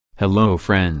Hello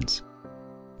friends.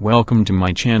 Welcome to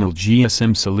my channel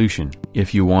GSM Solution.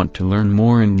 If you want to learn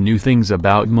more and new things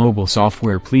about mobile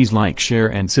software, please like, share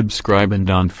and subscribe, and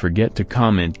don't forget to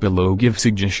comment below. Give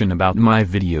suggestion about my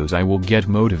videos. I will get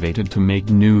motivated to make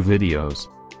new videos.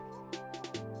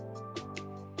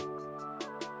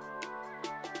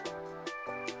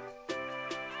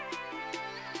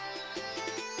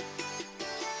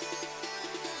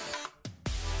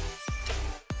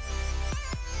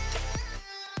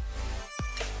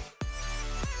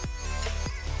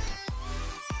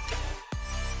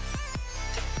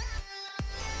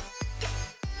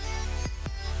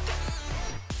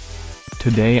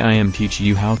 Today I am teach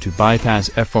you how to bypass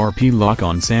FRP lock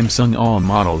on Samsung all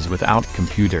models without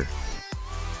computer.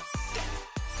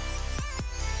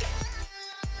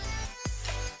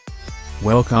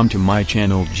 Welcome to my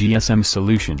channel GSM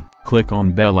Solution. Click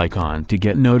on bell icon to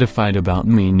get notified about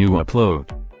me new upload.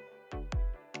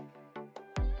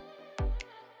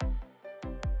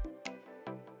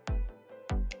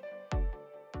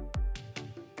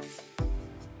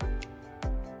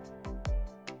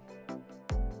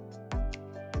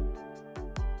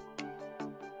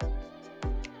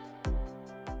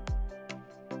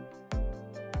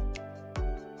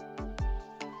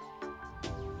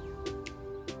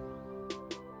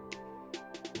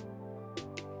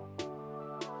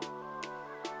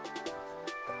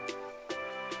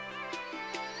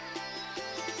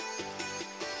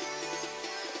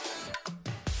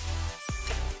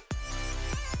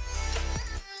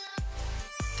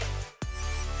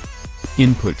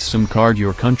 Input SIM card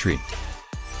your country.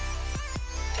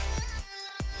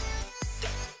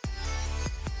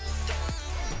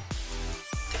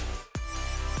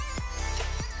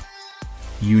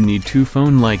 You need two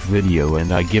phone like video,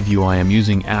 and I am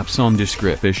using apps on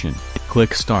description.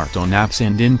 Click start on apps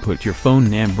and input your phone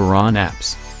number on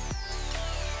apps.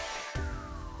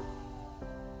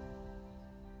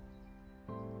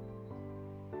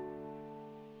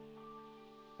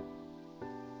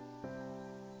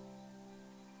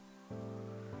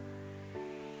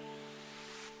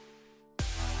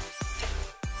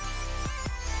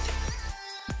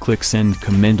 Click send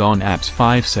comment on apps.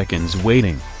 5 seconds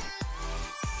waiting.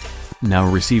 Now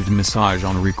received message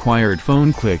on required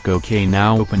phone. Click OK.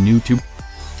 Now open YouTube.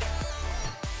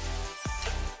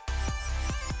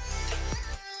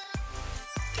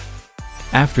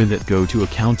 After that, go to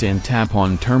account and tap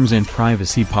on terms and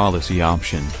privacy policy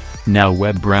option. Now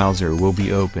web browser will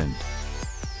be opened.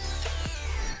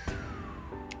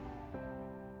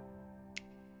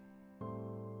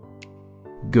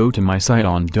 Go to my site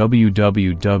on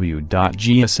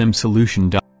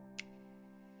www.gsmsolution.com.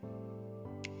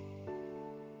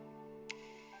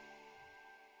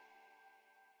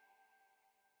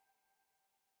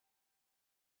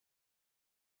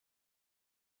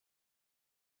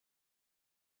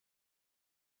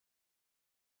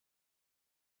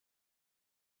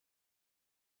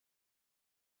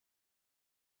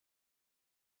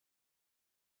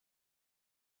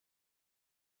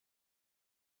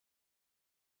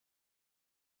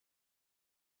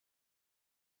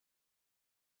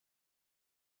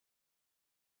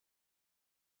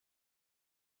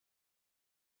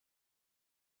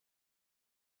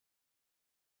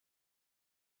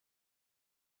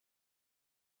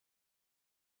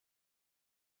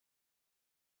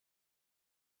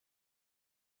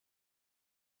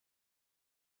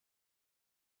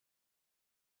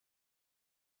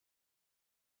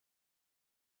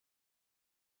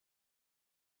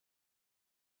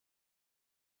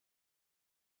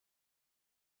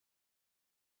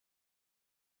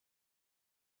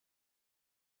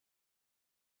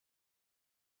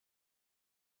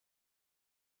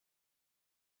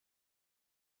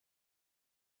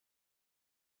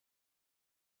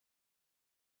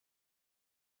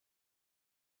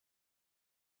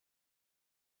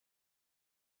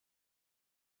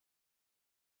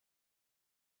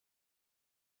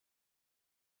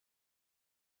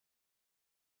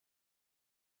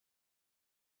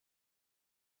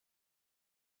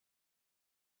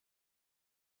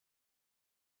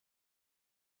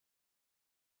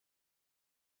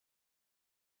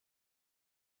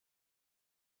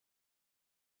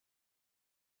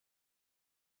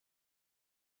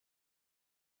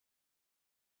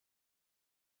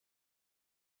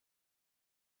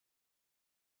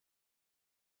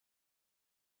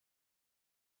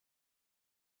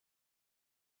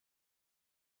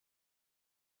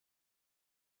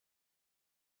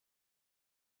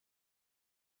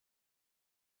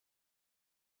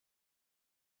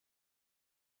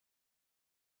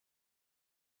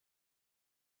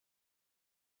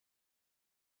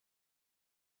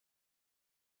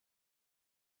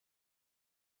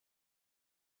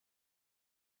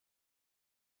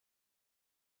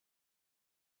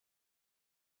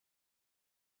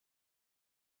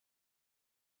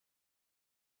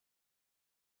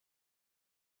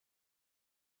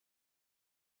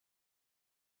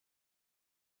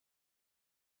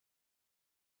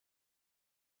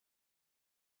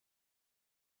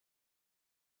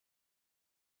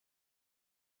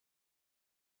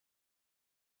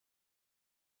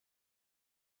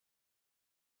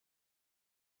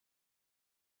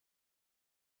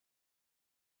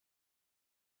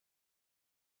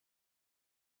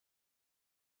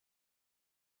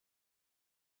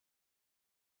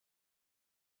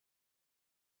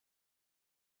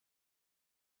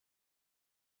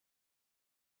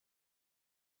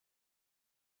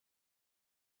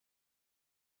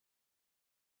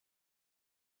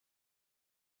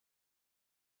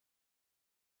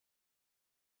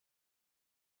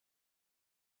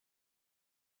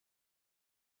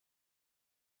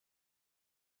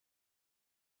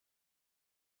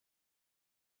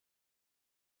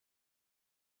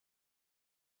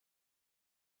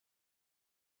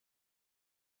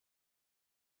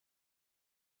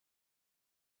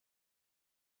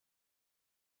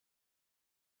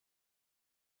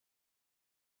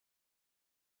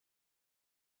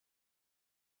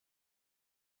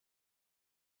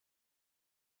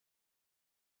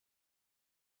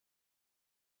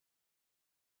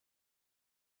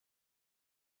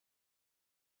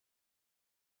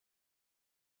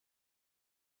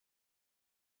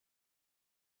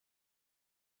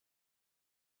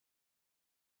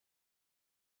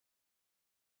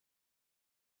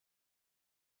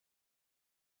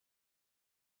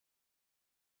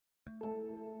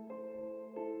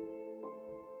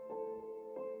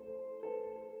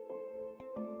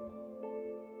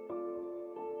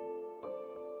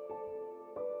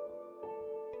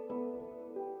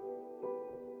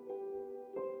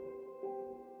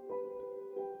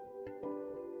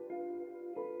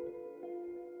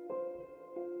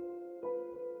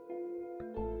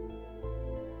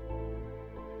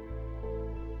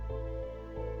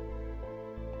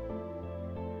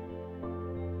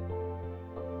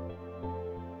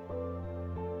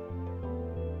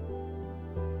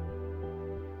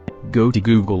 Go to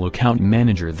Google Account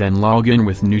Manager, then log in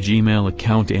with new Gmail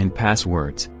account and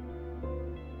passwords.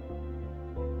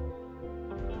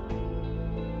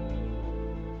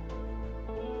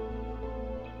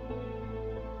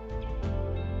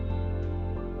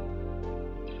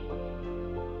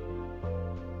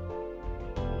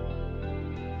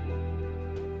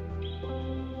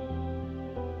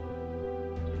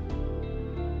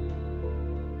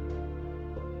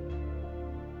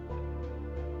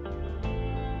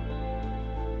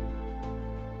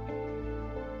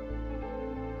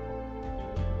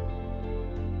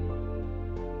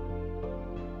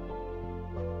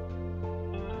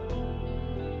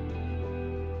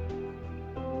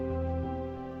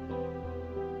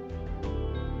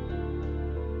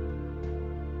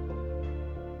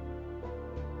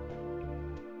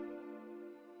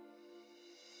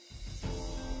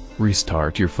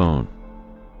 Restart your phone.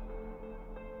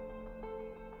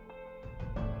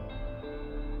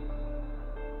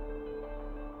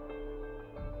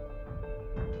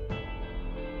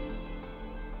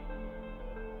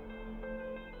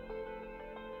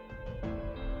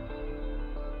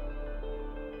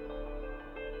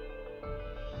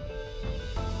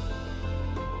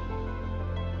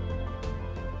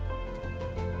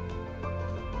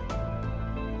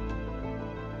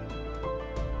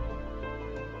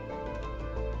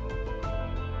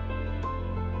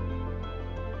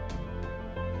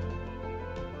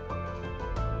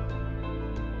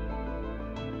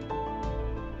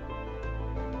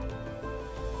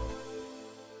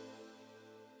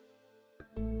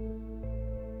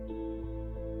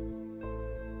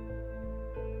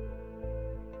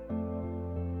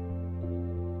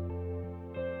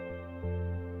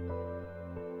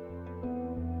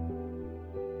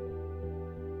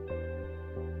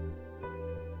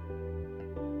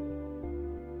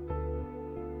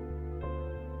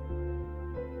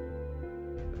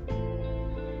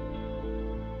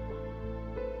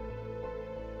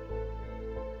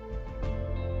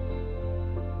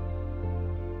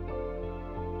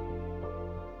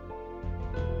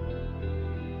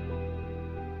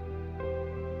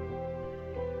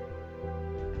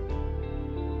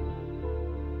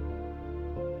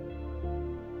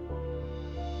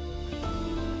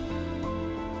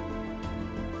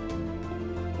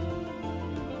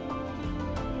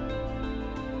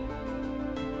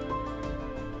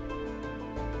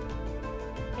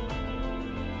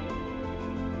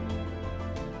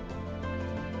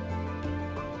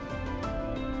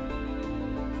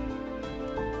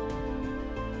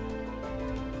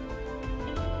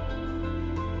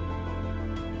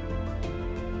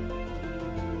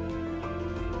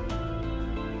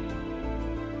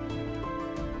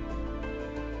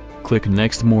 Click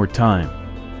Next more time.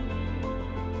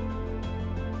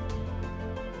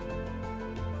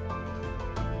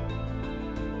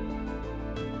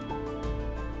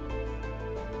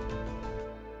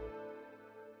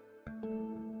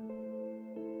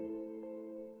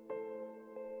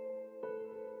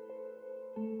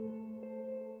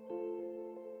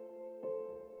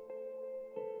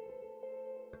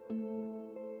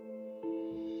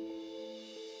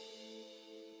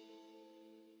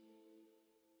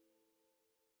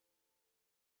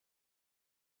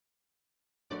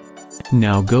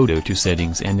 Now go to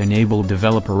Settings and enable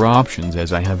Developer Options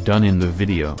as I have done in the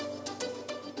video.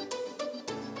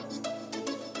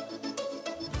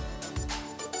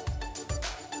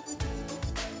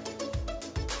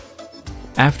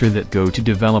 After that, go to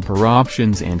Developer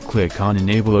Options and click on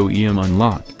Enable OEM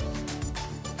Unlock.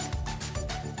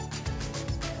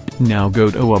 Now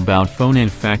go to About Phone and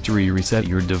Factory Reset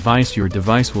your device. Your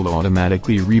device will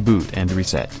automatically reboot and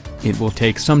reset. It will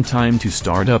take some time to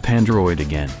start up Android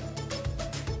again.